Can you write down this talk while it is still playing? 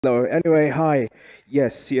Hello. Anyway, hi.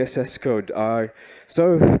 Yes, CSS code.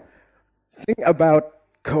 So thing about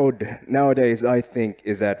code nowadays, I think,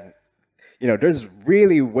 is that there's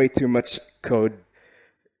really way too much code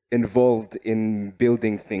involved in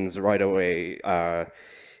building things right away,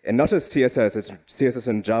 and not just CSS. It's CSS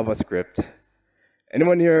and JavaScript.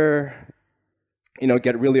 Anyone here,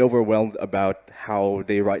 get really overwhelmed about how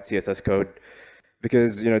they write CSS code?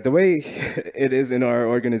 Because the way it is in our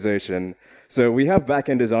organization, so we have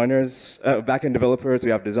backend designers, backend developers,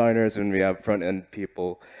 we have designers, and we have front-end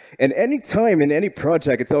people. And any time in any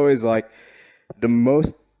project, it's always like the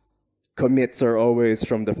most commits are always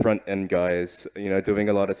from the front-end guys, doing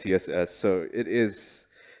a lot of CSS. So it is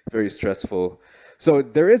very stressful. So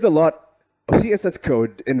there is a lot of CSS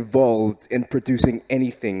code involved in producing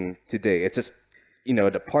anything today. It's just,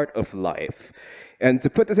 the part of life. And to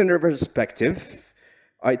put this into perspective,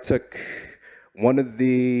 I took one of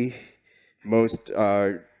the most,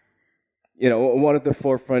 one of the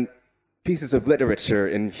forefront pieces of literature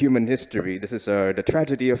in human history. This is The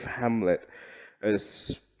Tragedy of Hamlet.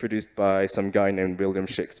 It's produced by some guy named William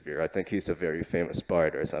Shakespeare. I think he's a very famous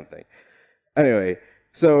bard or something. Anyway,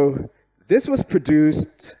 so this was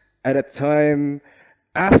produced at a time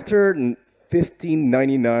after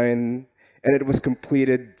 1599, and it was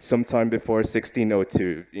completed sometime before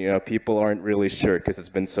 1602. People aren't really sure because it's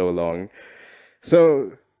been so long.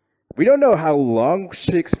 So we don't know how long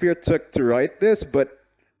Shakespeare took to write this, but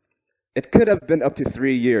it could have been up to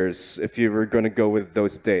 3 years if you were going to go with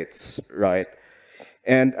those dates, right?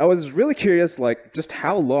 And I was really curious, just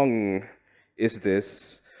how long is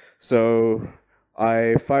this? So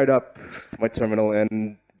I fired up my terminal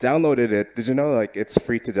and downloaded it. Did you know it's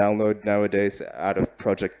free to download nowadays out of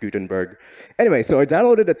Project Gutenberg? Anyway, so I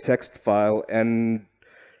downloaded a text file, and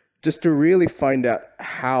just to really find out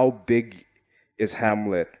how big is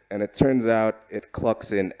Hamlet, and it turns out it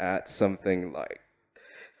clocks in at something like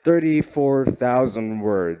 34,000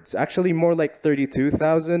 words. Actually, more like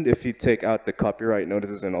 32,000 if you take out the copyright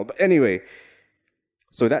notices and all. But anyway,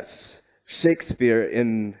 so that's Shakespeare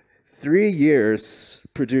in 3 years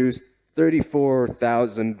produced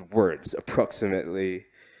 34,000 words approximately.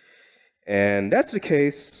 And that's the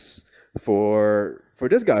case for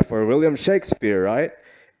this guy, for William Shakespeare, right?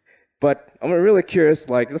 But I'm really curious,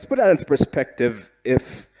 let's put that into perspective.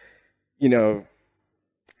 If,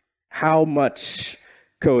 how much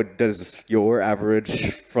code does your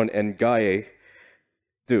average front-end guy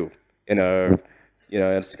do in a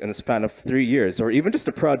span of 3 years, or even just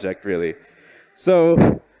a project, really?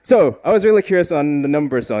 So I was really curious on the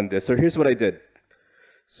numbers on this. So here's what I did.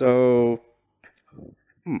 So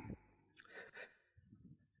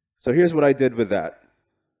here's what I did with that.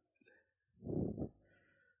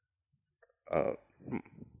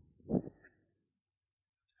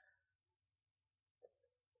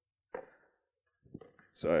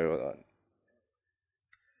 Sorry, hold on.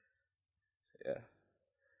 Yeah.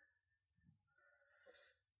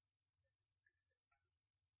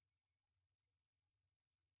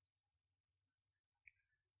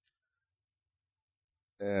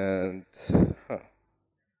 And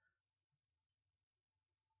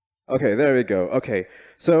okay, there we go. Okay,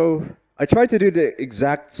 so I tried to do the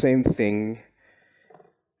exact same thing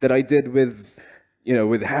that I did with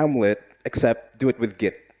with Hamlet, except do it with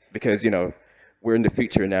Git, because we're in the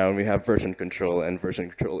future now and we have version control, and version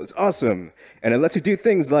control is awesome, and it lets you do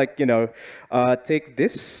things like take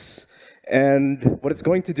this, and what it's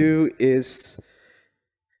going to do is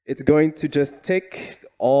it's going to just take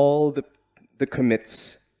all the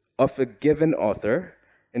commits of a given author.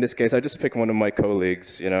 In this case, I just pick one of my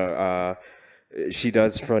colleagues. She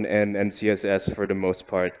does front end and CSS for the most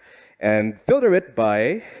part, and filter it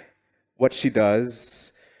by what she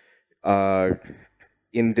does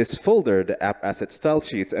in this folder, the app asset style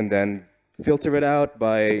sheets, and then filter it out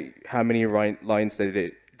by how many lines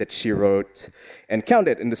that she wrote, and count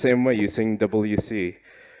it in the same way using WC.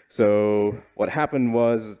 So what happened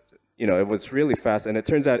was, it was really fast, and it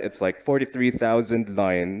turns out it's like 43,000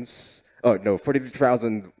 lines. Oh no,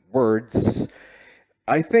 43,000 words.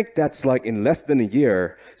 I think that's like in less than a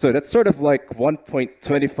year. So that's sort of like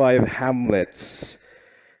 1.25 Hamlets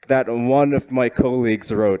that one of my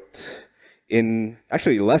colleagues wrote in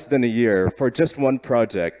actually less than a year for just one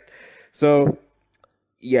project. So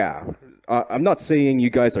yeah, I'm not saying you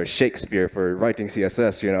guys are Shakespeare for writing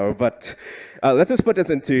CSS, but let's just put this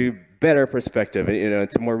into better perspective,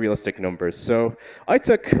 into more realistic numbers. So I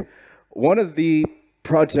took one of the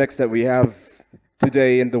projects that we have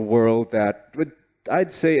today in the world that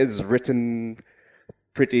I'd say is written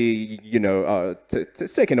pretty,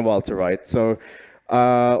 it's taken a while to write. So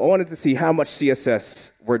I wanted to see how much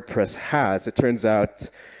CSS WordPress has. It turns out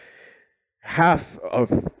half of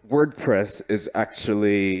WordPress is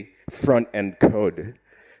actually front-end code.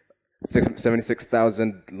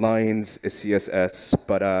 76,000 lines is CSS,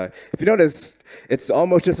 but if you notice, it's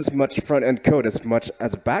almost just as much front-end code as much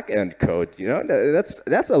as back-end code. You know,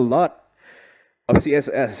 that's a lot of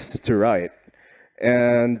CSS to write.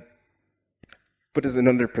 And put this in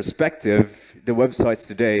another perspective, the websites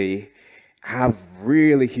today have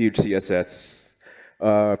really huge CSS.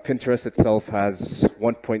 Pinterest itself has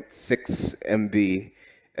 1.6 MB,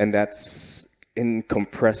 and that's in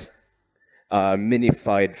compressed,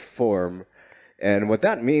 minified form. And what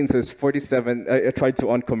that means is 47, I tried to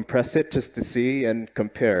uncompress it just to see and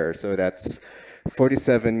compare. So that's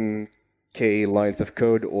 47K lines of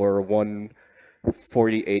code or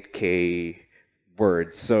 148K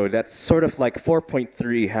words. So that's sort of like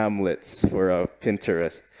 4.3 Hamlets for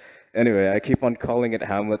Pinterest. Anyway, I keep on calling it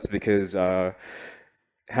Hamlets because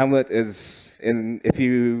Hamlet is if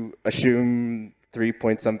you assume 3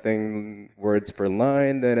 point something words per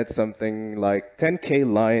line, then it's something like 10K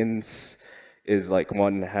lines is like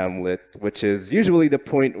one Hamlet, which is usually the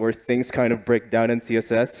point where things kind of break down in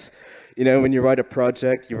CSS. You know, when you write a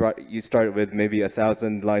project, you start with maybe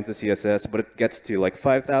 1,000 lines of CSS, but it gets to like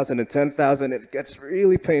 5,000 and 10,000, it gets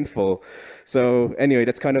really painful. So anyway,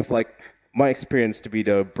 that's kind of like my experience to be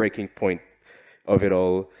the breaking point of it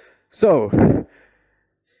all. So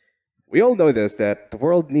we all know this, that the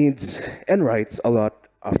world needs and writes a lot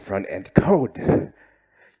of front-end code.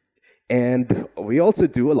 And we also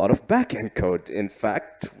do a lot of back-end code. In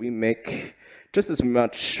fact, we make just as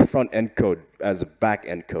much front-end code as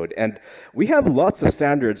back-end code. And we have lots of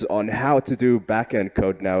standards on how to do back-end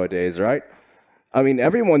code nowadays, right? I mean,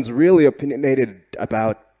 everyone's really opinionated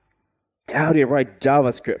about how they write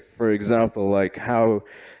JavaScript, for example, like how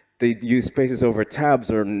they use spaces over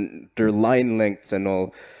tabs or their line lengths and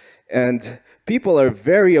all. And people are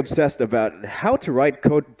very obsessed about how to write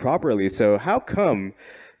code properly. So how come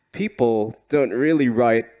people don't really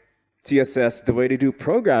write CSS the way they do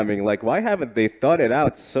programming? Like, why haven't they thought it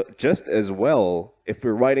out just as well if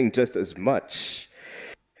we're writing just as much?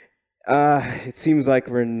 It seems like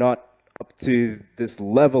we're not up to this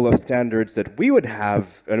level of standards that we would have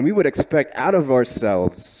and we would expect out of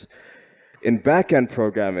ourselves in back-end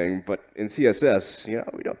programming, but in CSS, you know,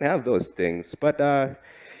 we don't have those things. But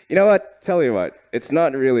you know what? Tell you what, it's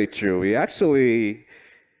not really true. We actually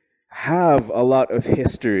have a lot of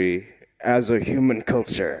history as a human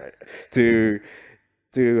culture to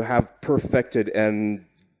have perfected and,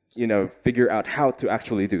 you know, figure out how to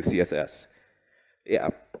actually do CSS. Yeah,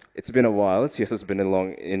 it's been a while. CSS has been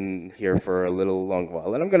in here for a long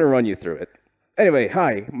while, and I'm going to run you through it. Anyway,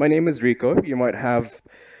 hi, my name is Rico. You might have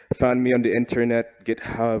found me on the internet,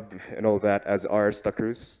 GitHub, and all that as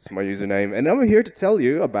Cruz. It's my username, and I'm here to tell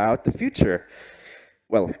you about the future.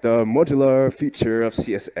 Well, the modular feature of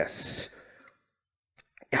CSS.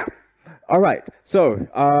 Yeah. All right. So,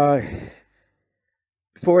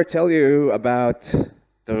 before I tell you about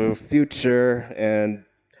the future and,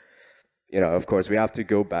 you know, of course, we have to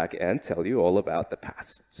go back and tell you all about the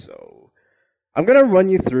past. So I'm going to run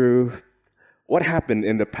you through what happened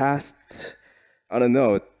in the past, I don't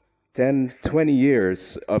know, 10, 20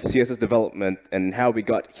 years of CSS development and how we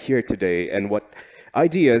got here today and what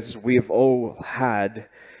ideas we've all had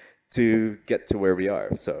to get to where we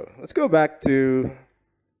are. So let's go back to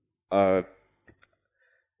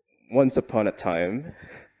once upon a time.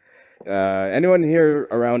 Anyone here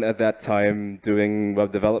around at that time doing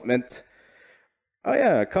web development? Oh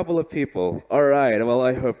yeah, a couple of people. All right, well,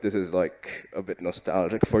 I hope this is like a bit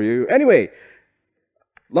nostalgic for you. Anyway,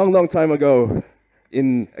 long time ago,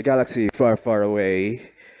 in a galaxy far, far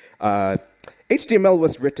away, HTML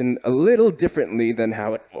was written a little differently than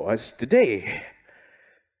how it was today.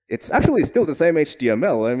 It's actually still the same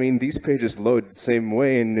HTML. I mean, these pages load the same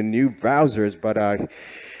way in the new browsers, but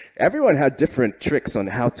everyone had different tricks on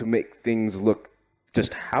how to make things look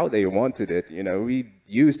just how they wanted it. You know, we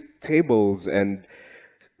used tables and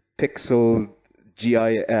pixel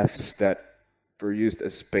GIFs that were used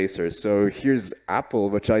as spacers. So here's Apple,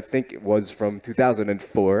 which I think it was from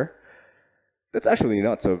 2004. That's actually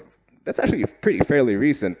not so, that's actually pretty fairly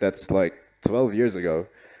recent. That's like 12 years ago.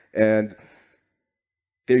 And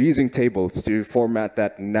they're using tables to format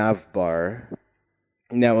that nav bar.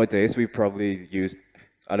 Nowadays, we probably use,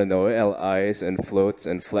 I don't know, LIs and floats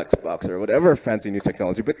and flexbox or whatever fancy new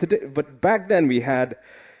technology. But back then, we had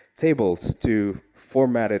tables to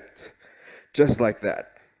format it just like that.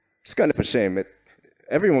 It's kind of a shame.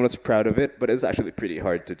 Everyone was proud of it, but it's actually pretty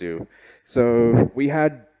hard to do. So we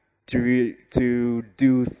had to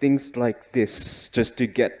do things like this just to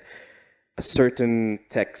get a certain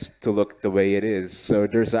text to look the way it is. So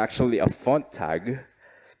there's actually a font tag.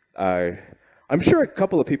 Uh, I'm sure a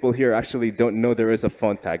couple of people here actually don't know there is a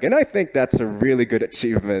font tag, and I think that's a really good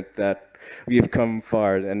achievement that we've come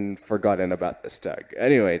far and forgotten about this tag.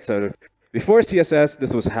 Anyway, so before CSS,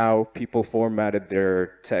 this was how people formatted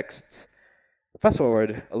their text. Fast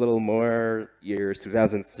forward a little more years,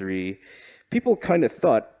 2003, people kind of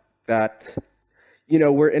thought that,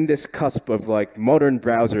 we're in this cusp of like modern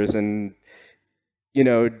browsers, and,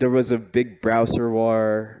 there was a big browser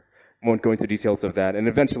war. Won't go into details of that. And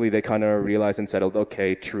eventually they kind of realized and settled,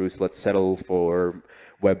 okay, truce, let's settle for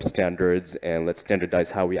web standards and let's standardize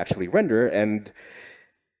how we actually render. And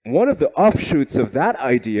one of the offshoots of that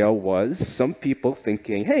idea was some people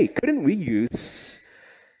thinking, hey, couldn't we use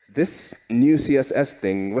this new CSS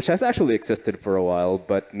thing, which has actually existed for a while,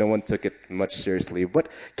 but no one took it much seriously. But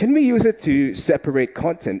can we use it to separate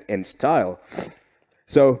content and style?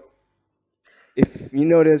 So if you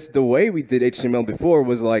notice, the way we did HTML before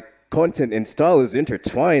was like content and style is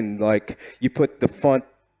intertwined. Like you put the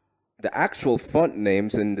actual font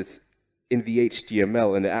names in the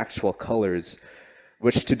HTML and the actual colors,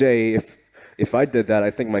 which today, if I did that, I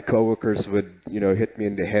think my coworkers would, hit me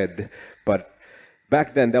in the head. But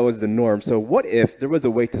back then, that was the norm. So what if there was a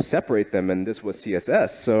way to separate them, and this was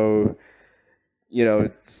CSS? So,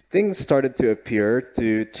 things started to appear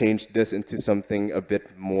to change this into something a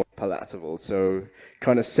bit more palatable. So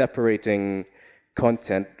kind of separating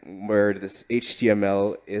content where this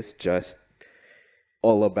HTML is just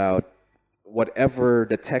all about whatever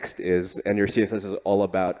the text is, and your CSS is all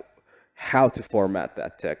about how to format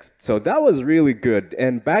that text. So that was really good.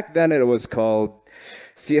 And back then, it was called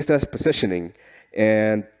CSS positioning.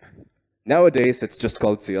 And nowadays, it's just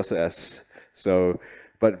called CSS. So,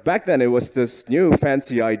 but back then, it was this new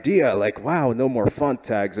fancy idea, like, wow, no more font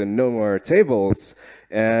tags and no more tables.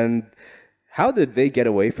 And how did they get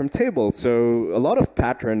away from tables? So a lot of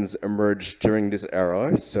patterns emerged during this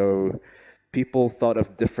era. So people thought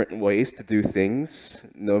of different ways to do things,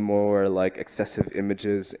 no more like excessive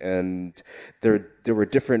images, and there were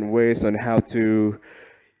different ways on how to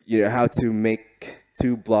make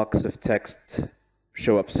two blocks of text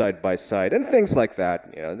show up side by side and things like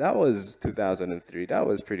that. That was 2003. That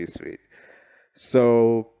was pretty sweet.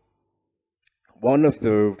 So one of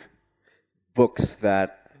the books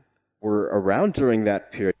that were around during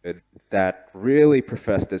that period that really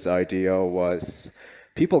professed this idea was,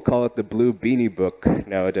 people call it the Blue Beanie Book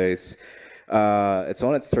nowadays. It's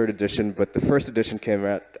on its third edition, but the first edition came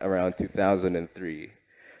out around 2003.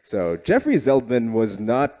 So Jeffrey Zeldman was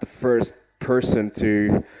not the first person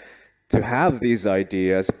to have these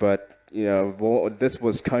ideas, but this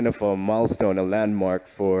was kind of a milestone, a landmark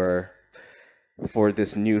for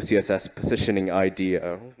this new CSS positioning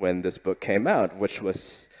idea when this book came out, which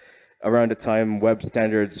was around the time web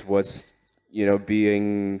standards was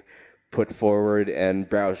being put forward and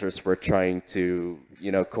browsers were trying to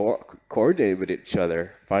coordinate with each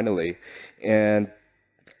other finally. And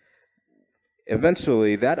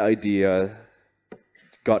eventually that idea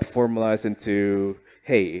got formalized into,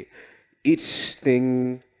 hey, each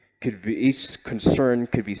concern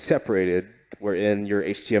could be separated, wherein your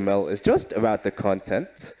HTML is just about the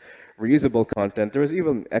content, reusable content. There was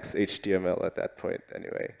even XHTML at that point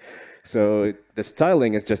anyway. So the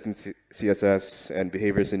styling is just in CSS and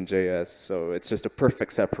behaviors in JS. So it's just a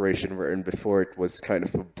perfect separation, wherein before it was kind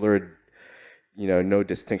of a blurred, no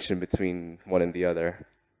distinction between one and the other.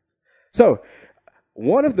 So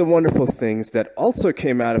one of the wonderful things that also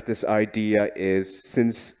came out of this idea is,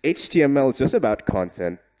 since HTML is just about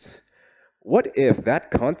content, what if that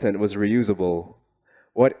content was reusable?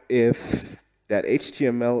 What if that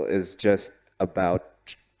HTML is just about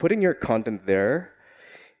putting your content there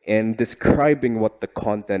and describing what the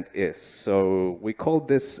content is? So we call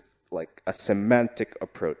this like a semantic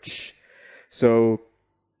approach. So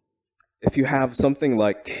if you have something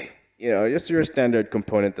like, just your standard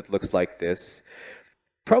component that looks like this,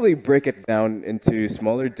 probably break it down into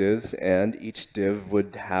smaller divs, and each div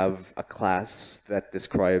would have a class that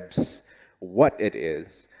describes what it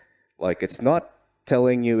is. Like, it's not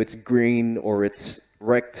telling you it's green or it's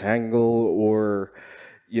rectangle or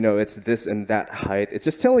it's this and that height. It's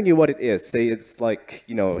just telling you what it is. Say it's like,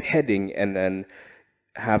 heading, and then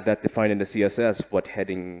have that defined in the CSS what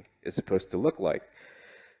heading is supposed to look like.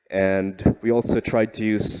 And we also tried to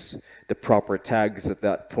use the proper tags at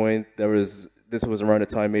that point. This was around the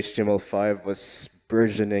time HTML5 was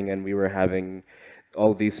burgeoning, and we were having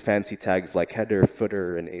all these fancy tags like header,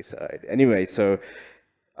 footer, and aside. Anyway, so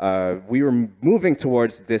we were moving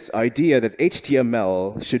towards this idea that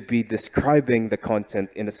HTML should be describing the content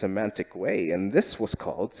in a semantic way, and this was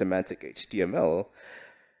called semantic HTML,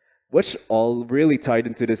 which all really tied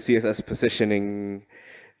into the CSS positioning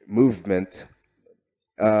movement.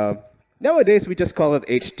 Nowadays, we just call it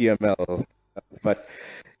HTML, but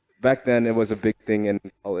back then it was a big thing and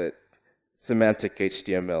we call it semantic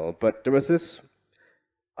HTML. But there was this,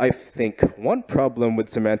 I think, one problem with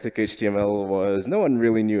semantic HTML was no one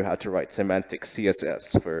really knew how to write semantic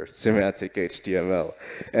CSS for semantic HTML.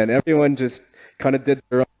 And everyone just kind of did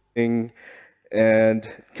their own thing and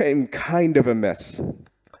became kind of a mess.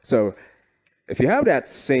 So if you have that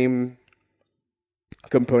same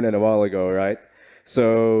component a while ago, right?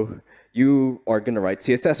 So you are going to write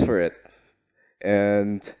CSS for it.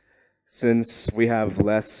 And since we have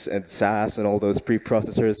less and SASS and all those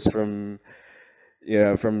preprocessors from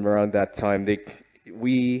around that time,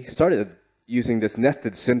 we started using this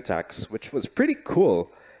nested syntax, which was pretty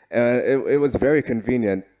cool. And it was very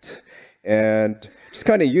convenient. And just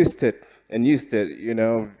kind of used it,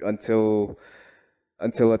 until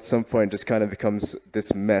at some point just kind of becomes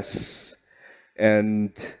this mess.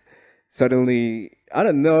 And suddenly, I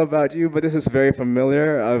don't know about you, but this is very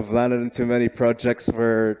familiar. I've landed into many projects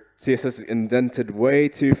where CSS indented way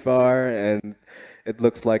too far, and it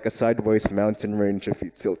looks like a sideways mountain range if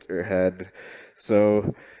you tilt your head.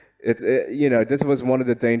 So, this was one of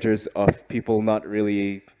the dangers of people not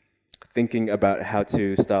really thinking about how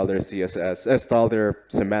to style their CSS, style their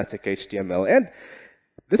semantic HTML. And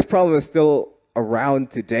this problem is still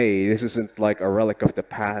around today. This isn't like a relic of the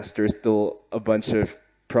past. There's still a bunch of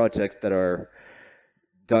projects that are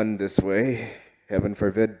done this way, heaven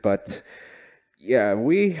forbid. But yeah,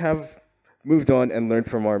 we have moved on and learned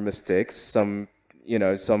from our mistakes. Some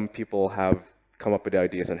people have come up with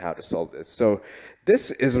ideas on how to solve this. So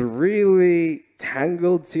this is a really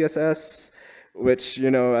tangled CSS, which,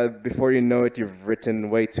 before you know it, you've written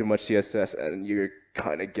way too much CSS and you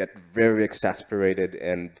kind of get very exasperated.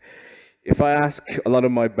 And if I ask a lot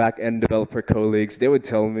of my back-end developer colleagues, they would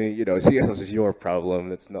tell me, CSS is your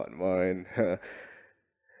problem, it's not mine.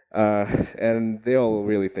 And they all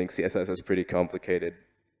really think CSS is pretty complicated.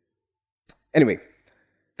 Anyway,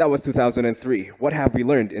 that was 2003. What have we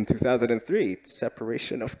learned in 2003?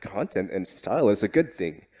 Separation of content and style is a good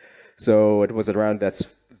thing. So it was around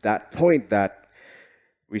that point that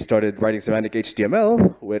we started writing semantic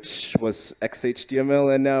HTML, which was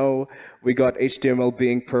XHTML, and now we got HTML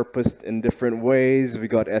being purposed in different ways. We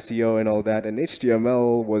got SEO and all that, and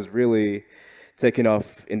HTML was really taking off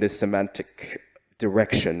in this semantic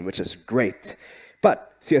direction, which is great.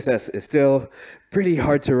 But CSS is still pretty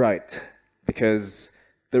hard to write because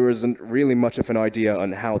there wasn't really much of an idea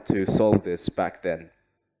on how to solve this back then.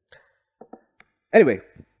 Anyway,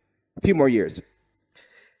 a few more years.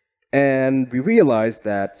 And we realized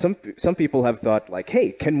that some people have thought like,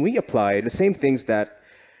 hey, can we apply the same things that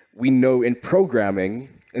we know in programming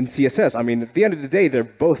in CSS? I mean, at the end of the day, they're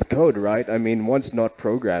both code, right? I mean, one's not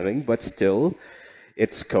programming, but still,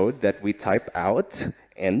 it's code that we type out,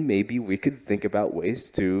 and maybe we could think about ways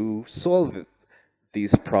to solve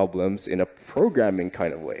these problems in a programming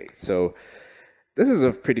kind of way. So this is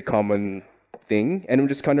a pretty common thing, and we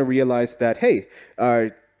just kind of realized that, hey,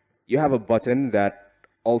 you have a button that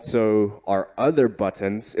also are other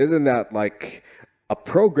buttons. Isn't that like a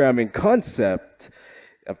programming concept?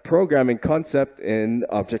 A programming concept in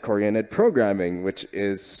object-oriented programming, which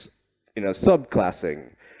is,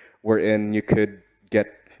 subclassing, wherein you could get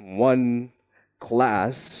one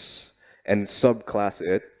class and subclass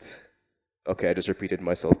it. Okay, I just repeated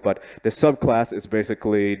myself, but the subclass is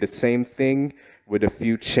basically the same thing with a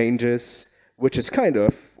few changes, which is kind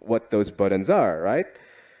of what those buttons are, right?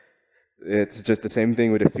 It's just the same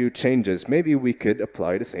thing with a few changes. Maybe we could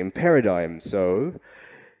apply the same paradigm. So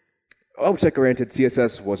object-oriented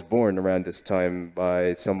CSS was born around this time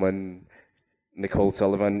by someone, Nicole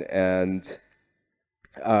Sullivan, and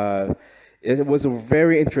it was a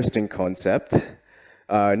very interesting concept.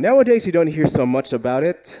 Nowadays, you don't hear so much about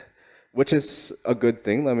it, which is a good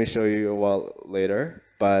thing. Let me show you a while later.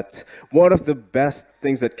 But one of the best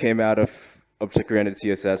things that came out of object-oriented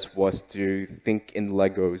CSS was to think in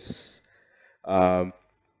Legos.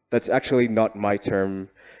 That's actually not my term.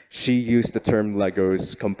 She used the term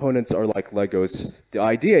Legos. Components are like Legos. The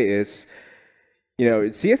idea is,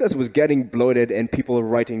 CSS was getting bloated and people were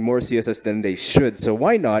writing more CSS than they should. So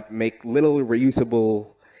why not make little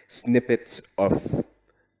reusable snippets of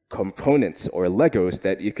components or Legos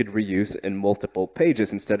that you could reuse in multiple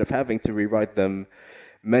pages instead of having to rewrite them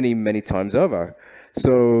many, many times over.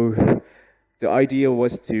 So the idea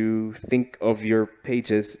was to think of your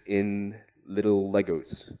pages in little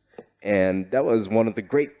Legos. And that was one of the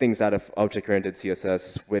great things out of object-oriented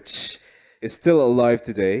CSS, which is still alive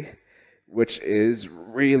today, which is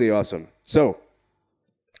really awesome. So,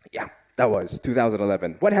 yeah, that was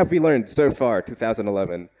 2011. What have we learned so far,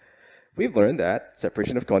 2011? We've learned that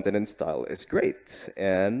separation of content and style is great,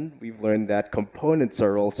 and we've learned that components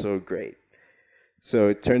are also great. So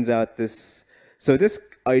it turns out this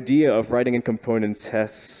idea of writing in components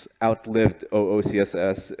has outlived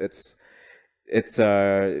OOCSS. It's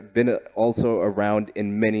been also around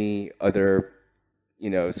in many other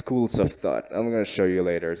schools of thought. I'm going to show you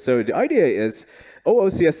later. So the idea is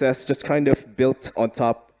OOCSS just kind of built on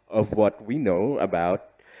top of what we know about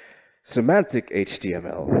semantic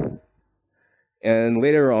HTML. And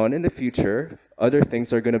later on in the future, other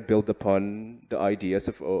things are going to build upon the ideas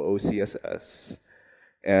of OOCSS,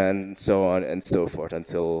 and so on and so forth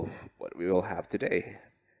until what we will have today,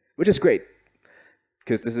 which is great,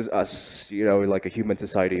 because this is us, like a human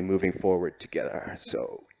society moving forward together.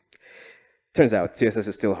 So, turns out CSS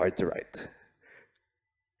is still hard to write.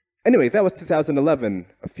 Anyway, that was 2011.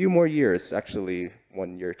 A few more years, actually,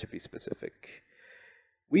 1 year to be specific.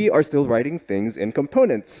 We are still writing things in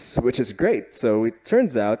components, which is great. So it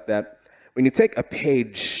turns out that when you take a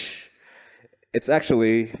page, it's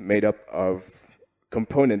actually made up of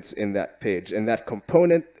components in that page. And that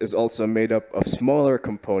component is also made up of smaller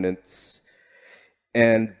components.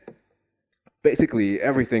 And basically,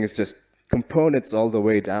 everything is just components all the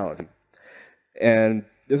way down. And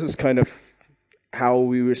this is kind of how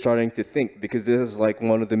we were starting to think, because this is like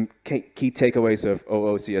one of the key takeaways of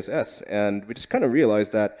OOCSS. And we just kind of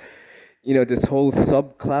realized that, this whole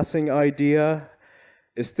subclassing idea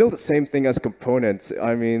is still the same thing as components.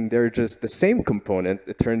 I mean, they're just the same component.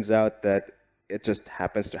 It turns out that it just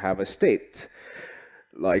happens to have a state.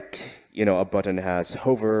 Like, a button has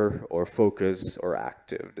hover or focus or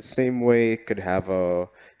active. The same way it could have a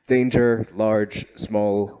danger, large,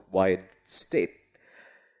 small, wide state.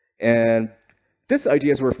 And these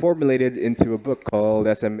ideas were formulated into a book called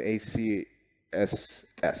SMACSS.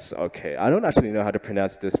 Okay, I don't actually know how to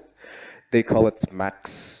pronounce this. They call it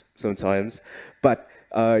SMACSS sometimes. But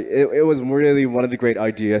it was really one of the great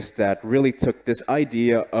ideas that really took this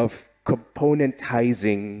idea of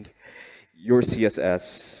componentizing your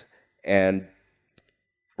CSS and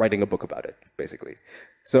writing a book about it, basically.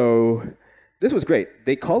 So this was great.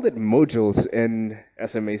 They called it modules in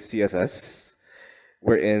SMACSS,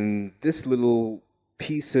 wherein this little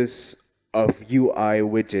pieces of UI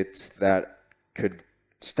widgets that could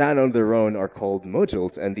stand on their own are called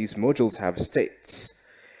modules, and these modules have states.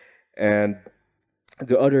 And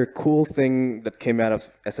the other cool thing that came out of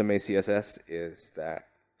SMACSS is that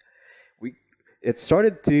it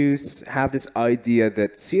started to have this idea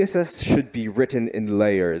that CSS should be written in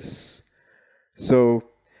layers. So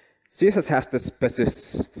CSS has the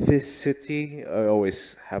specificity, I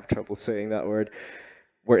always have trouble saying that word,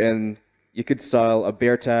 wherein you could style a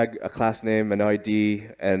bear tag, a class name, an ID,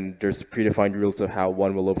 and there's predefined rules of how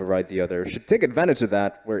one will override the other. You should take advantage of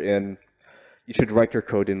that, wherein you should write your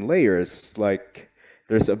code in layers. Like,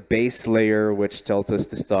 there's a base layer which tells us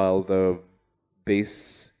to style the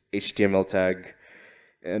base HTML tag,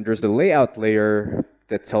 and there's a layout layer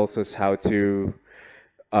that tells us how to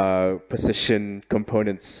position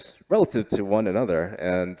components relative to one another.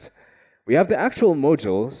 And we have the actual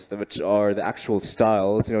modules, which are the actual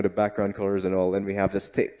styles, the background colors and all, and we have the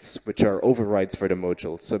states, which are overrides for the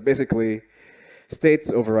modules. So basically,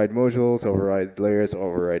 states override modules, override layers,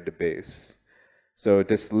 override the base. So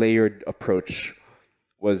this layered approach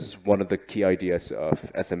was one of the key ideas of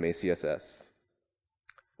SMACSS,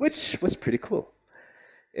 which was pretty cool.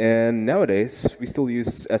 And nowadays, we still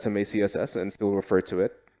use SMACSS and still refer to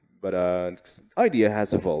it, but the idea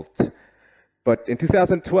has evolved. But in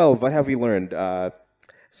 2012, what have we learned?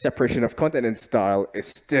 Separation of content and style is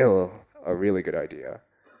still a really good idea.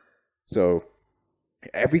 So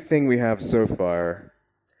everything we have so far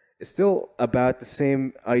is still about the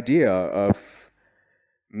same idea of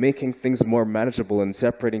making things more manageable and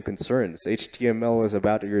separating concerns. HTML is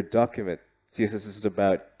about your document. CSS is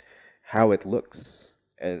about how it looks,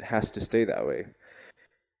 and it has to stay that way.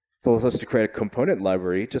 It tells us to create a component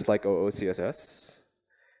library, just like OOCSS,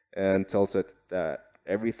 and tells it that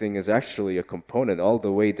everything is actually a component all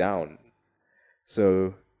the way down.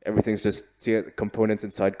 So everything's just components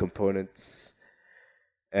inside components.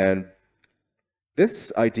 And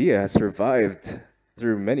this idea has survived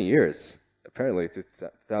through many years, apparently to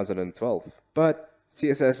 2012. But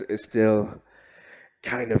CSS is still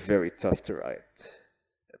kind of very tough to write,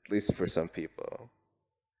 at least for some people.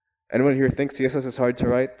 Anyone here think CSS is hard to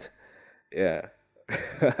write? Yeah.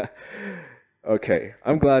 Okay,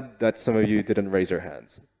 I'm glad that some of you didn't raise your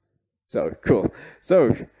hands. So, cool.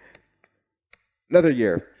 So, another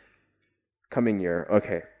year, coming year,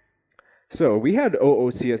 okay. So, we had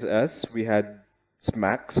OOCSS, we had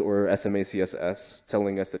SMACSS or SMACSS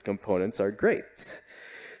telling us that components are great.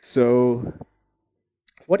 So,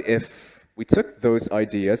 what if we took those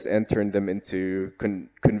ideas and turned them into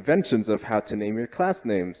conventions of how to name your class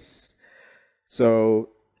names? So,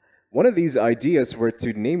 one of these ideas were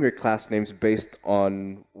to name your class names based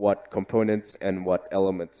on what components and what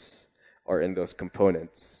elements are in those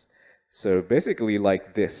components. So basically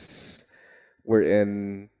like this,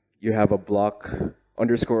 wherein you have a block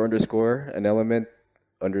underscore underscore, an element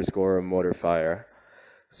underscore a modifier.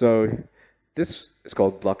 So this is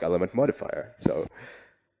called block element modifier. So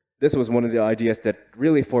this was one of the ideas that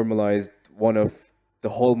really formalized one of the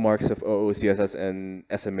hallmarks of OOCSS and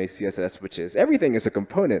SMACSS, which is everything is a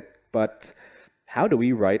component, but how do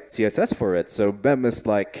we write CSS for it? So BEM is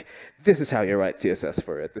like, this is how you write CSS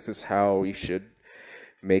for it. This is how you should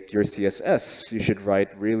make your CSS. You should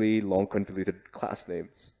write really long convoluted class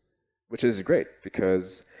names, which is great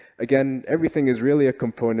because, again, everything is really a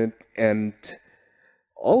component, and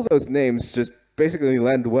all those names just basically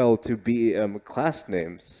lend well to BEM class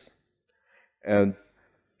names. And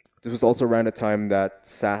this was also around the time that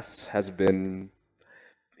SASS has been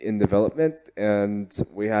in development, and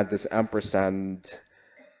we had this ampersand,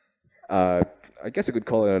 I guess you could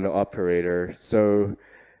call it an operator. So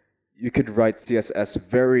you could write CSS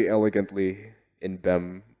very elegantly in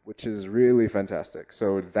BEM, which is really fantastic.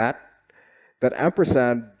 So that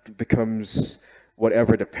ampersand becomes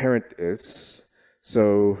whatever the parent is.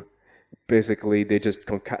 So basically, they just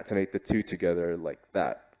concatenate the two together like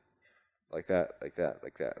that. Like that, like that,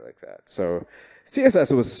 like that, like that. So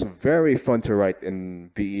CSS was very fun to write in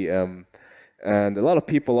BEM, and a lot of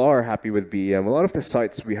people are happy with BEM. A lot of the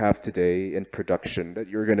sites we have today in production that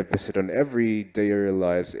you're going to visit on every day of your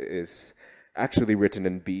lives is actually written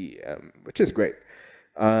in BEM, which is great.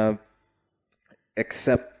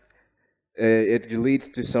 Except it leads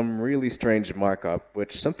to some really strange markup,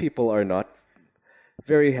 which some people are not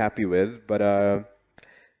very happy with, but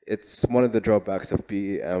it's one of the drawbacks of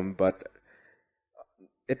BEM, but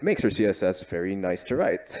it makes your CSS very nice to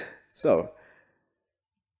write. So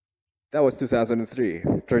that was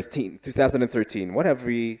 2013. What have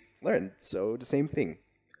we learned? So the same thing.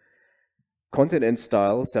 Content and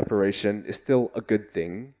style separation is still a good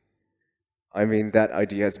thing. I mean, that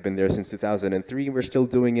idea has been there since 2003. We're still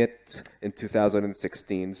doing it in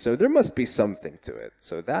 2016. So there must be something to it.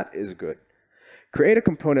 So that is good. Create a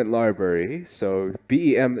component library. So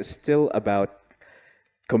BEM is still about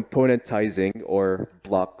componentizing or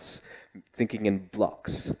blocks, thinking in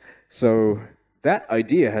blocks. So that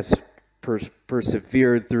idea has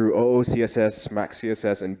persevered through OOCSS,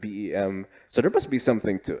 SMACSS, and BEM. So there must be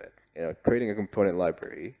something to it. You know, creating a component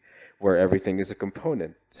library where everything is a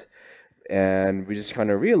component. And we just kind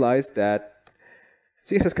of realized that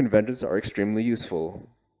CSS conventions are extremely useful.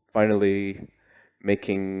 Finally,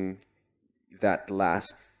 making that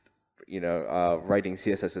last, writing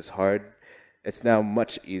CSS is hard. It's now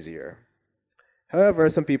much easier. However,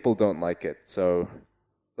 some people don't like it, so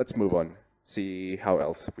let's move on, see how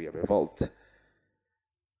else we have evolved.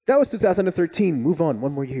 That was 2013. Move on,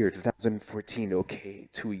 one more year, 2014. Okay,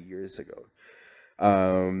 2 years ago.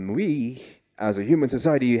 We, as a human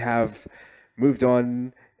society, have moved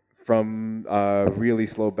on from really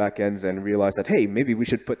slow backends and realized that, hey, maybe we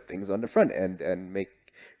should put things on the front end and make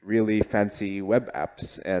really fancy web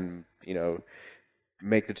apps and,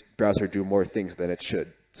 make the browser do more things than it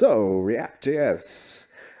should. So, React.js.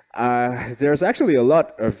 There's actually a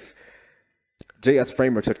lot of JS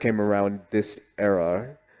frameworks that came around this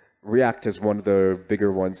era. React is one of the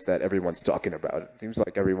bigger ones that everyone's talking about. It seems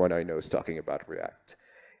like everyone I know is talking about React.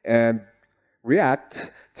 And React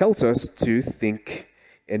tells us to think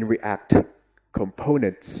in React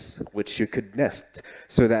components, which you could nest.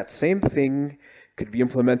 So that same thing could be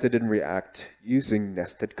implemented in React using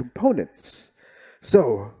nested components.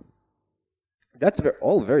 So that's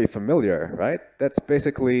all very familiar, right? That's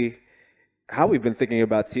basically how we've been thinking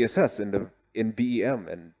about CSS in BEM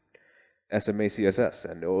and SMACSS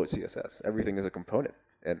and OOCSS. Everything is a component,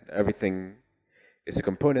 and everything is a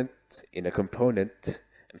component in a component,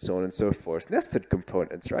 and so on and so forth. Nested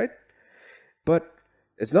components, right? But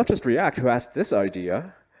it's not just React who has this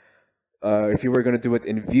idea. If you were going to do it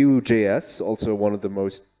in Vue.js, also one of the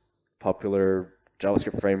most popular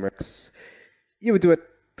JavaScript frameworks, you would do it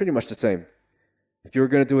pretty much the same. If you were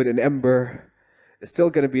going to do it in Ember, it's still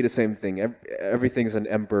going to be the same thing. Everything's an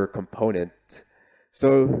Ember component.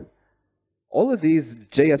 So all of these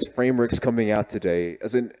JS frameworks coming out today,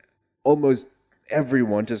 as in almost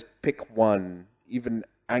everyone, just pick one, even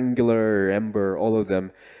Angular, Ember, all of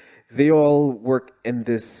them, they all work in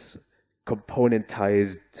this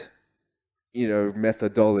componentized,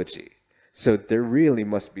 methodology. So there really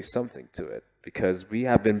must be something to it because we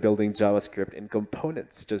have been building JavaScript in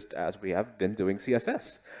components just as we have been doing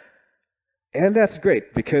CSS. And that's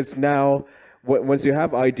great because now once you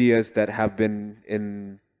have ideas that have been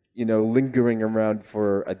in, lingering around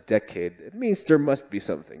for a decade, it means there must be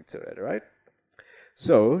something to it, right?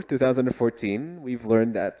 So 2014, we've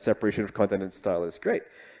learned that separation of content and style is great.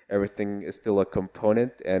 Everything is still a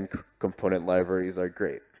component and component libraries are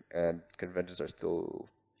great and conventions are still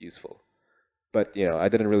useful. But, I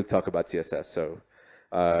didn't really talk about CSS, so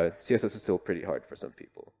CSS is still pretty hard for some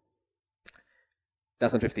people.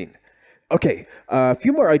 2015. Okay, a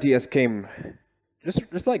few more ideas came.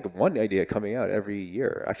 Just like one idea coming out every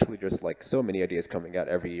year. Actually, just like so many ideas coming out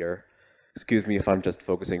every year. Excuse me if I'm just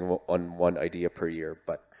focusing on one idea per year,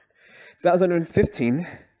 but 2015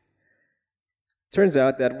 turns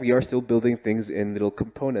out that we are still building things in little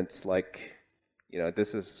components. Like,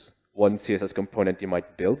 this is one CSS component you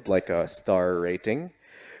might build, like a star rating,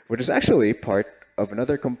 which is actually part of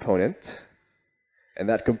another component, and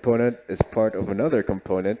that component is part of another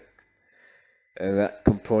component, and that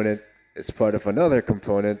component is part of another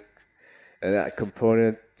component, and that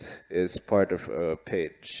component is part of a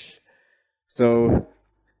page. So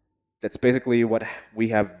that's basically what we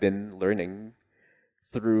have been learning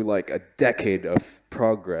through like a decade of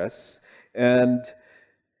progress. And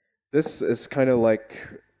this is kind of like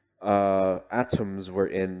atoms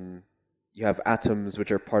wherein you have atoms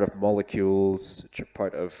which are part of molecules, which are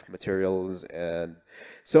part of materials, and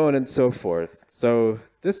so on and so forth. So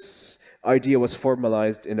this idea was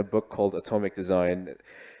formalized in a book called Atomic Design.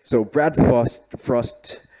 So Brad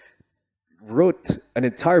Frost wrote an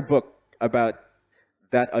entire book about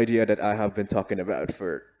that idea that I have been talking about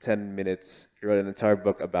for 10 minutes. He wrote an entire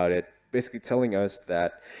book about it, basically telling us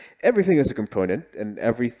that everything is a component and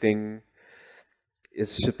everything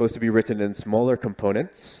is supposed to be written in smaller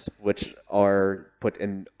components, which are put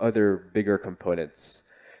in other bigger components.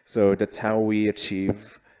 So that's how we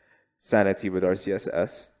achieve sanity with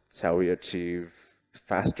RSCSS. It's how we achieve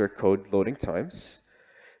faster code loading times.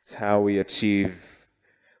 It's how we achieve,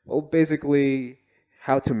 well, basically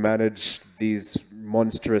how to manage these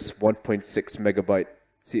monstrous 1.6 megabyte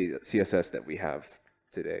CSS that we have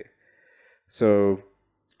today. So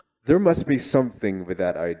there must be something with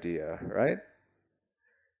that idea, right?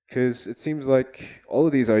 Because it seems like all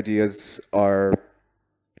of these ideas are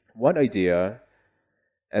one idea,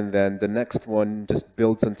 and then the next one just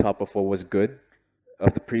builds on top of what was good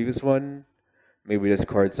of the previous one. Maybe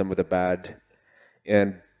discard some of the bad.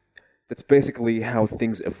 And that's basically how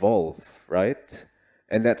things evolve, right?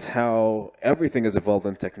 And that's how everything has evolved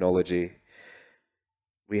in technology.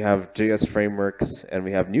 We have JS frameworks, and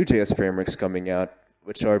we have new JS frameworks coming out,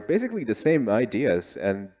 which are basically the same ideas,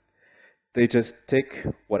 and they just take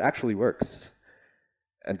what actually works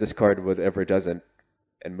and discard whatever doesn't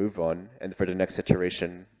and move on, and for the next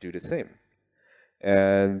iteration, do the same.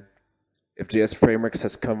 And if JS frameworks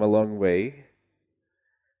has come a long way,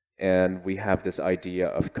 and we have this idea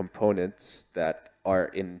of components that are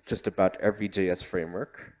in just about every JS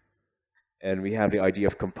framework, and we have the idea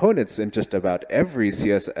of components in just about every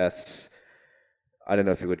CSS, I don't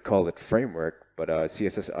know if you would call it framework, but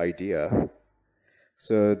CSS idea.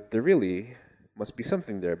 So there really must be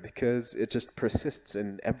something there because it just persists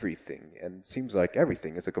in everything and seems like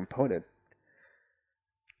everything is a component.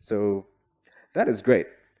 So that is great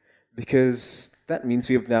because that means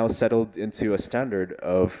we have now settled into a standard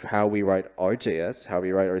of how we write our JS, how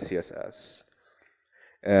we write our CSS.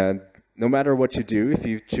 And no matter what you do, if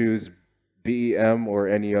you choose BEM or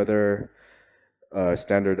any other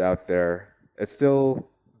standard out there, it's still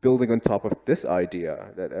building on top of this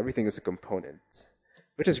idea that everything is a component,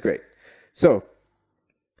 which is great. So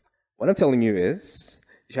what I'm telling you is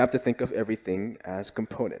you have to think of everything as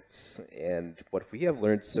components. And what we have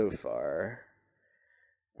learned so far,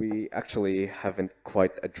 we actually haven't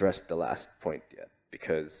quite addressed the last point yet.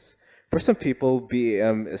 Because for some people,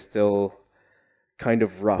 BEM is still kind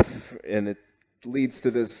of rough, and it leads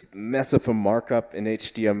to this mess of a markup in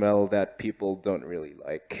HTML that people don't really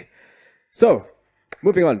like. So,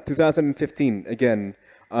 moving on, 2015, again,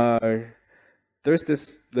 there's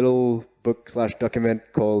this little book/document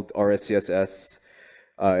called RSCSS.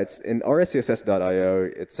 It's in RSCSS.io.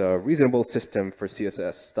 It's a reasonable system for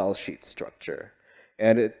CSS style sheet structure.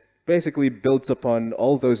 And it basically builds upon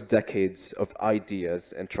all those decades of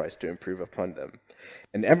ideas and tries to improve upon them.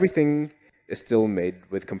 And everything is still made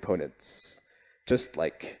with components. Just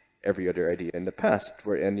like every other idea in the past,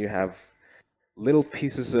 wherein you have little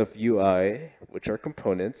pieces of UI, which are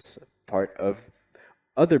components, part of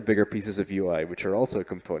other bigger pieces of UI, which are also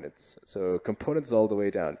components. So components all the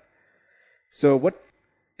way down. So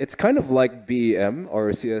it's kind of like BEM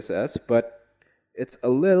or CSS, but it's a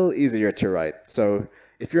little easier to write. So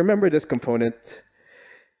if you remember this component,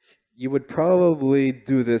 you would probably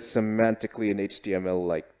do this semantically in HTML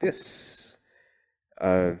like this.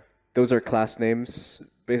 Those are class names,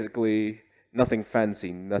 basically nothing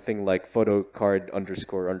fancy, nothing like photo card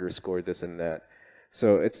underscore underscore this and that.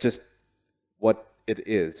 So it's just what it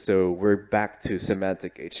is. So we're back to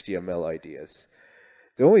semantic HTML ideas.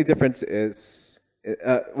 The only difference is,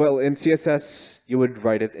 well, in CSS, you would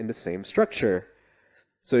write it in the same structure.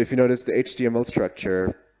 So if you notice, the HTML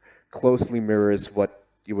structure closely mirrors what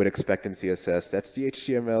you would expect in CSS. That's the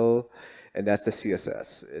HTML, and that's the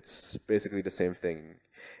CSS. It's basically the same thing.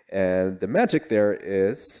 And the magic there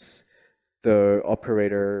is the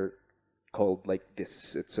operator called like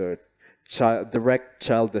this. It's a direct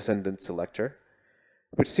child descendant selector,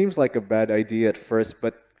 which seems like a bad idea at first,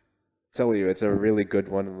 but tell you, it's a really good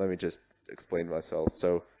one. Let me just explain myself.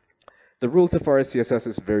 So the rules of RSCSS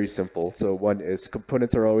is very simple. So one is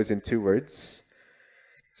components are always in 2 words.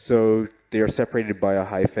 So they are separated by a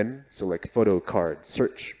hyphen. So like photo card,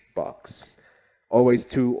 search box. Always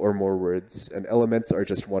 2 or more words. And elements are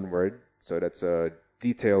just 1 word. So that's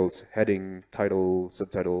details, heading, title,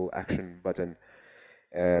 subtitle, action, button.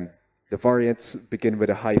 And the variants begin with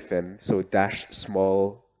a hyphen. So dash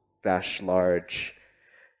small, dash large,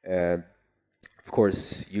 and of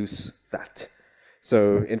course use that.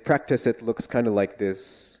 So in practice it looks kind of like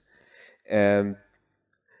this, and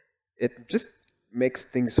it just makes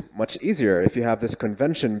things much easier if you have this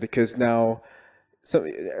convention, because now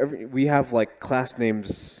we have like class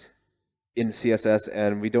names in CSS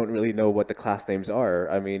and we don't really know what the class names are.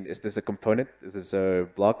 I mean, is this a component? Is this a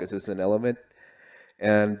block? Is this an element?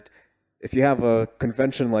 And if you have a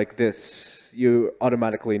convention like this, you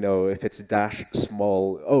automatically know if it's dash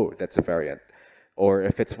small, oh, that's a variant. Or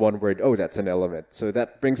if it's 1 word, oh, that's an element. So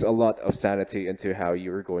that brings a lot of sanity into how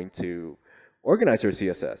you're going to organize your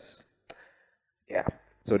CSS. Yeah,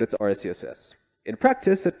 so that's RSCSS. In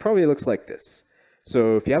practice, it probably looks like this.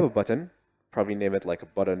 So if you have a button, probably name it like a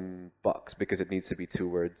button box because it needs to be 2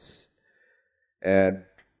 words. And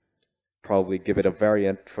probably give it a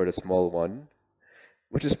variant for the small one,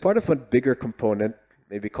 which is part of a bigger component,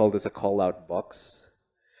 maybe call this a callout box.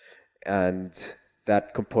 And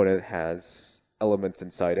that component has elements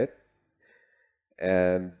inside it.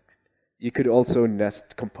 And you could also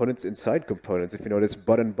nest components inside components. If you notice,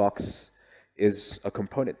 button box is a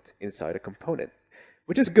component inside a component,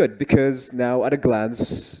 which is good because now at a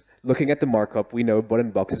glance, looking at the markup, we know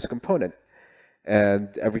button box is a component.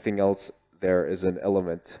 And everything else there is an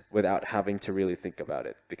element without having to really think about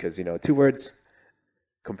it. Because, 2 words,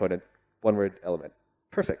 component, 1 word, element.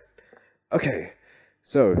 Perfect. Okay,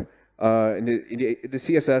 so in the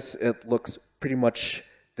CSS, it looks pretty much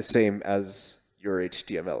the same as your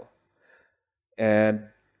HTML. And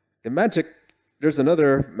there's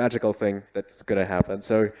another magical thing that's going to happen.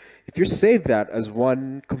 So if you save that as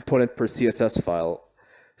 1 component per CSS file,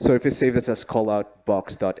 so if you save this as callout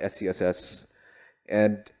box.scss,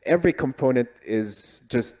 and every component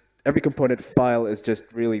file is just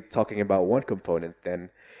really talking about 1 component, then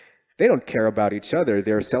they don't care about each other.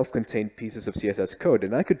 They're self-contained pieces of CSS code,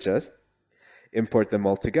 and I could just import them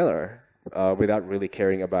all together without really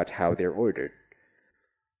caring about how they're ordered.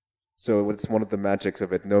 So it's one of the magics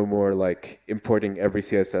of it. No more like importing every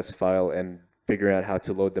CSS file and figuring out how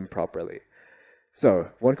to load them properly. So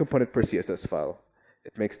 1 component per CSS file.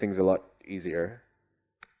 It makes things a lot easier.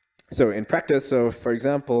 So in practice, for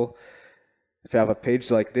example, if you have a page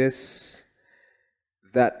like this,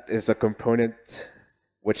 that is a component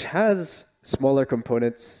which has smaller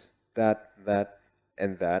components, that,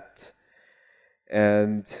 and that.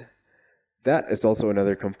 And that is also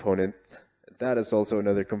another component. That is also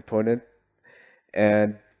another component.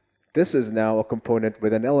 And this is now a component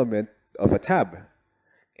with an element of a tab.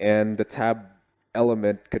 And the tab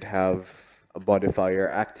element could have a modifier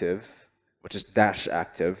active, which is dash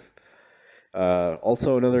active.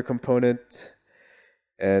 Also another component.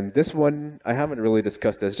 And this one, I haven't really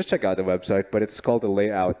discussed this. Just check out the website, but it's called a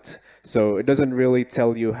layout. So it doesn't really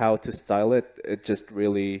tell you how to style it. It just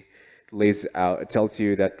really lays out. It tells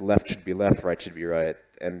you that left should be left, right should be right.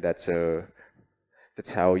 And that's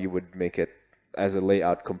how you would make it as a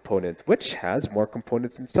layout component, which has more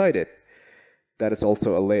components inside it. That is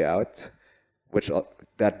also a layout, which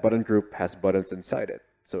that button group has buttons inside it.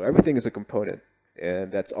 So everything is a component,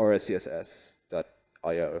 and that's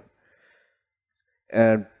RSCSS.io.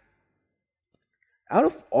 And out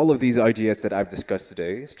of all of these ideas that I've discussed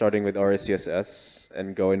today, starting with RSCSS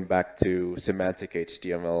and going back to semantic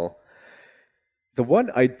HTML, the one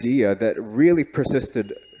idea that really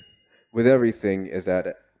persisted with everything is that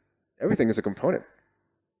everything is a component.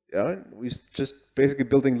 We're just basically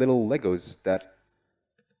building little Legos that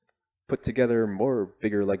put together more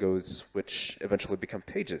bigger Legos, which eventually become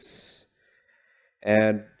pages.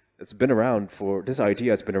 And this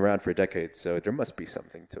idea has been around for decades, so there must be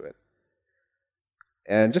something to it.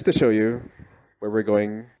 And just to show you where we're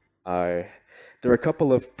going, there are a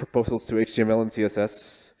couple of proposals to HTML and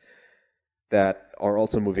CSS that are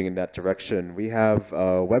also moving in that direction. We have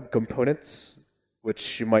web components,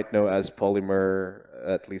 which you might know as Polymer,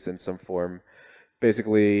 at least in some form.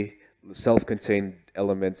 Basically, self-contained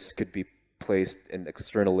elements could be placed in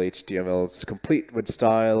external HTMLs, complete with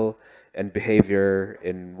style and behavior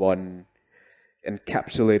in one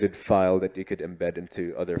encapsulated file that you could embed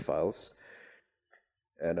into other files.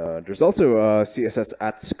 And there's also a CSS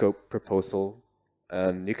at scope proposal.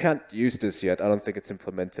 And you can't use this yet. I don't think it's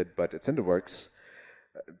implemented, but it's in the works.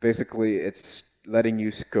 Basically, it's letting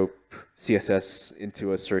you scope CSS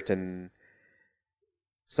into a certain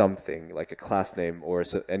something, like a class name or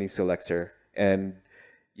any selector. And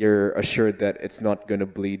you're assured that it's not going to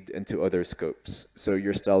bleed into other scopes. So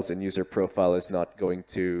your styles and user profile is not going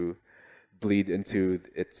to bleed into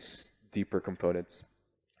its deeper components.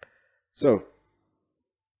 So,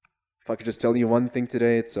 if I could just tell you one thing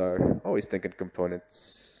today, it's always thinking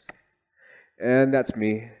components. And that's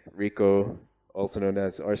me, Rico, also known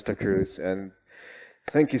as Cruz, and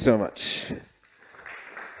thank you so much.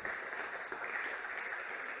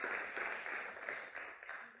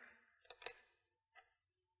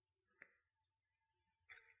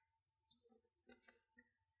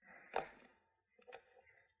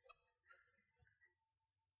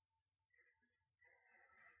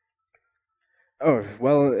 Oh,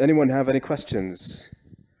 well, anyone have any questions?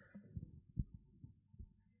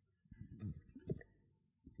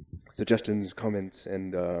 Suggestions, comments,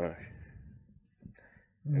 and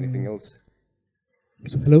anything else?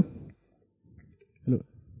 So, hello? Hello.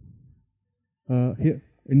 Here,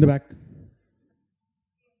 in the back.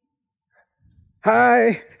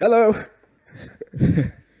 Hi! Hello!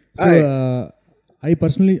 So, I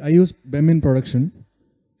use BEM in production.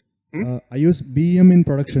 I use BEM in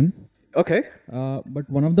production. Okay. But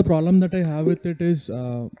one of the problems that I have with it is,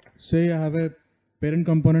 say I have a parent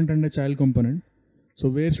component and a child component. So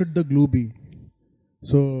where should the glue be?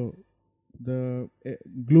 So the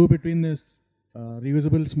glue between this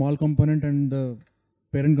reusable small component and the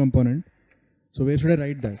parent component. So where should I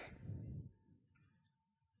write that?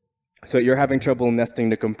 So you're having trouble nesting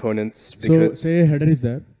the components because... So say a header is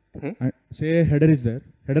there. Say a header is there.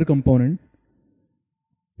 Header component.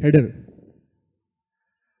 Header.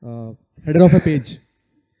 Header of a page.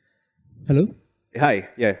 Hello? Hi,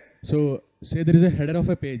 yeah. So, say there is a header of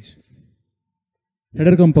a page.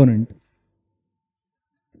 Header component.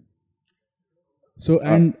 So,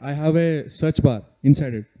 and I have a search bar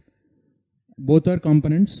inside it. Both are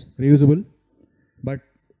components, reusable. But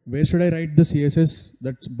where should I write the CSS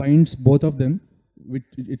that binds both of them?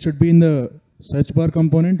 It should be in the search bar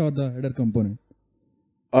component or the header component.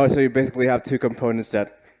 Oh, so you basically have two components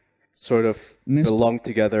that sort of belong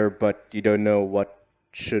together, but you don't know what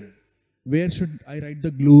should... Where should I write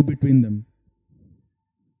the glue between them?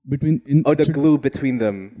 Glue between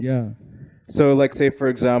them. Yeah. So like say for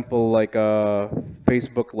example like a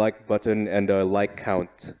Facebook like button and a like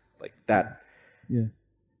count, like that. Yeah.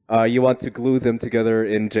 You want to glue them together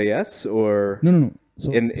in JS or... No.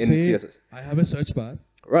 So in CSS? I have a search bar.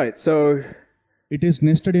 Right, so... It is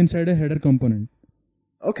nested inside a header component.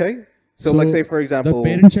 Okay. So like say for example... The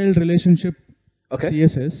parent-child relationship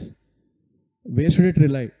CSS, where should it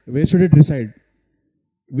reside? Should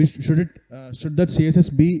that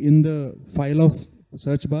CSS be in the file of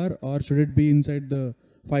search bar or should it be inside the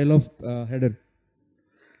file of header?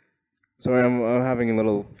 Sorry, I'm having a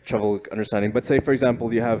little trouble understanding. But say for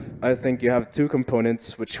example, I think you have two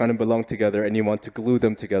components which kind of belong together and you want to glue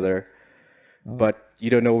them together, but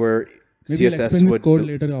you don't know where maybe CSS I'll explain would... with code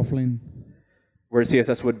later offline. Where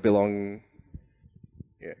CSS would belong.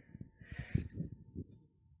 Yeah.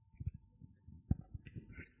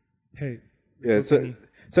 Hey. Yeah. So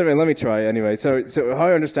let me try anyway. So how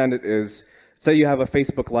I understand it is, say you have a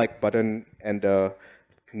Facebook like button and a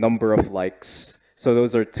number of likes. So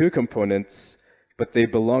those are two components, but they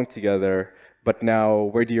belong together. But now,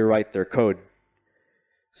 where do you write their code?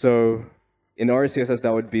 So in RSCSS,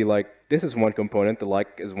 that would be like, this is one component. The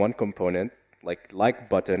like is one component, like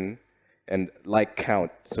button. And like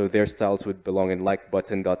count, so their styles would belong in like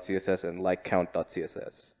button.css and like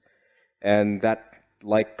count.css. And that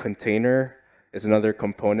like container is another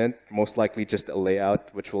component, most likely just a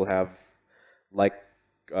layout, which will have like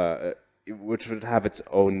which would have its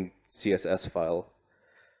own CSS file.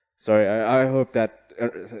 Sorry, I hope that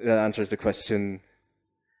that answers the question.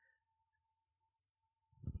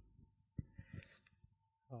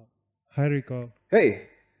 Hi, Rico. Hey,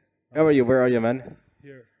 how are you? Where are you, man?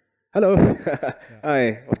 Here. Hello.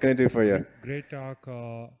 Hi, what can I do for you? Great talk.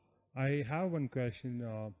 I have one question.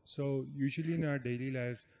 So usually in our daily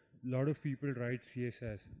lives, a lot of people write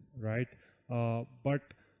CSS, right? But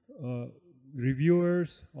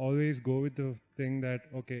reviewers always go with the thing that,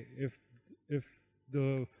 okay, if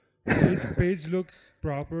the page looks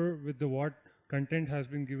proper with the what content has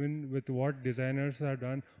been given, with what designers have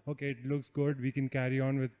done, okay, it looks good, we can carry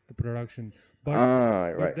on with the production. But,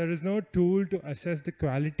 Right. but there is no tool to assess the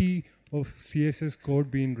quality of CSS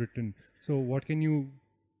code being written. So what can you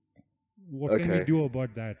do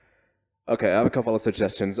about that? Okay, I have a couple of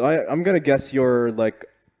suggestions. I'm gonna guess you're like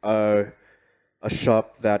a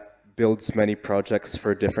shop that builds many projects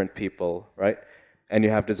for different people, right? And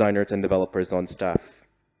you have designers and developers on staff.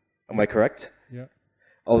 Am I correct? Yeah.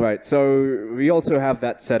 All right. So we also have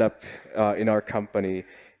that set up in our company,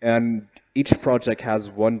 and each project has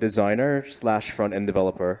one designer / front-end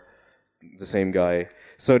developer, the same guy.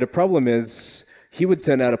 So the problem is he would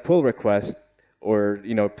send out a pull request, or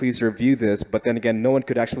please review this, but then again, no one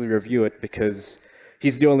could actually review it because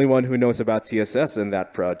he's the only one who knows about CSS in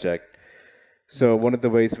that project. So one of the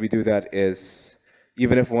ways we do that is,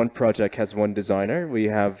 even if one project has one designer, we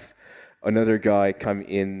have another guy come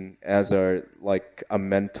in as a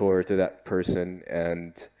mentor to that person,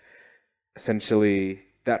 and essentially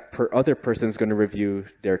that other person is going to review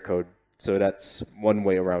their code. So that's one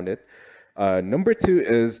way around it. Number two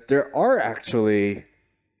is there are actually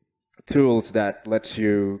tools that let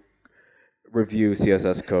you review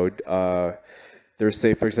CSS code. There's,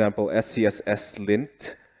 say, for example, SCSS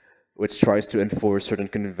lint, which tries to enforce certain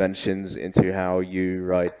conventions into how you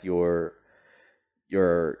write your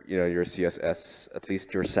CSS, at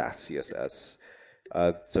least your SASS CSS.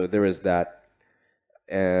 So there is that.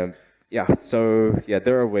 And yeah,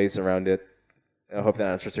 there are ways around it. I hope that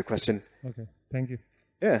answers your question. Okay, thank you.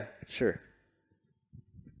 Yeah, sure.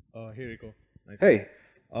 Hey, Rico. Nice. Hey.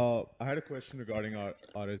 I had a question regarding our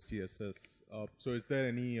RSCSS. So is there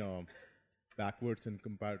any backwards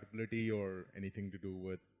incompatibility or anything to do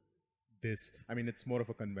with this? I mean, it's more of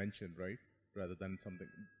a convention, right? Rather than something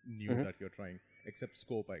new that you're trying, except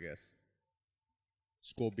scope, I guess.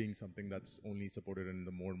 Scope being something that's only supported in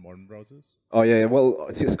the more modern browsers? Oh, yeah. Well,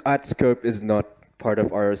 at scope is not part of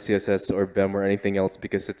RSCSS or BEM or anything else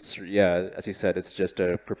because it's, as you said, it's just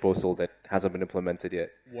a proposal that hasn't been implemented yet.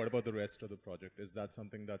 What about the rest of the project? Is that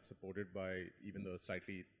something that's supported by even the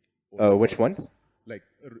slightly which one? Like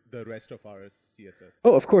the rest of RSCSS?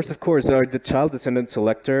 Oh, of course. The child descendant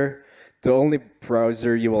selector, the only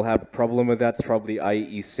browser you will have a problem with that's probably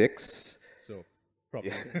IE6. So,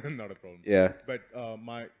 probably not a problem. Yeah. But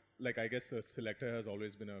I guess the selector has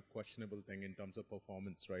always been a questionable thing in terms of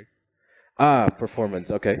performance, right?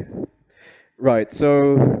 Performance, okay. Right,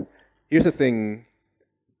 so here's the thing.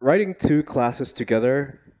 Writing two classes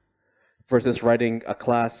together versus writing a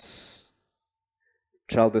class,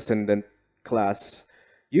 child descendant class,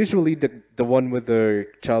 usually the one with the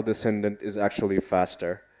child descendant is actually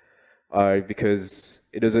faster because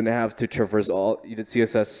it doesn't have to traverse the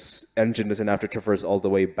CSS engine doesn't have to traverse all the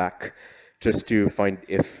way back just to find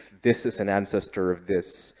if this is an ancestor of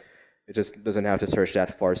this. It just doesn't have to search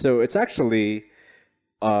that far. So it's actually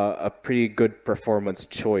a pretty good performance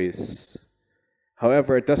choice.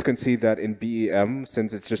 However, it does concede that in BEM,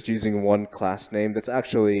 since it's just using one class name, that's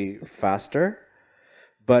actually faster.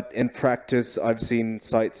 But in practice, I've seen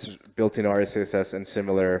sites built in RSCSS and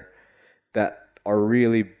similar that are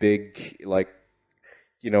really big, like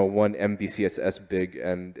 1 MB CSS big,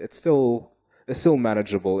 and it's still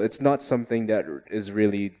manageable. It's not something that is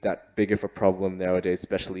really that big of a problem nowadays,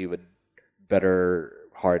 especially with better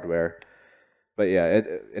hardware. But yeah,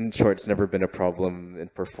 in short, it's never been a problem in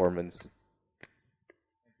performance.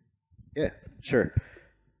 Yeah, sure.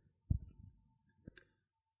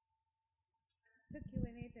 The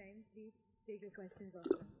Q&A time, please take your questions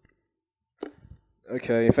also.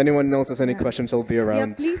 Okay, if anyone else has any questions, I'll be around.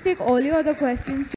 Yeah, please take all your other questions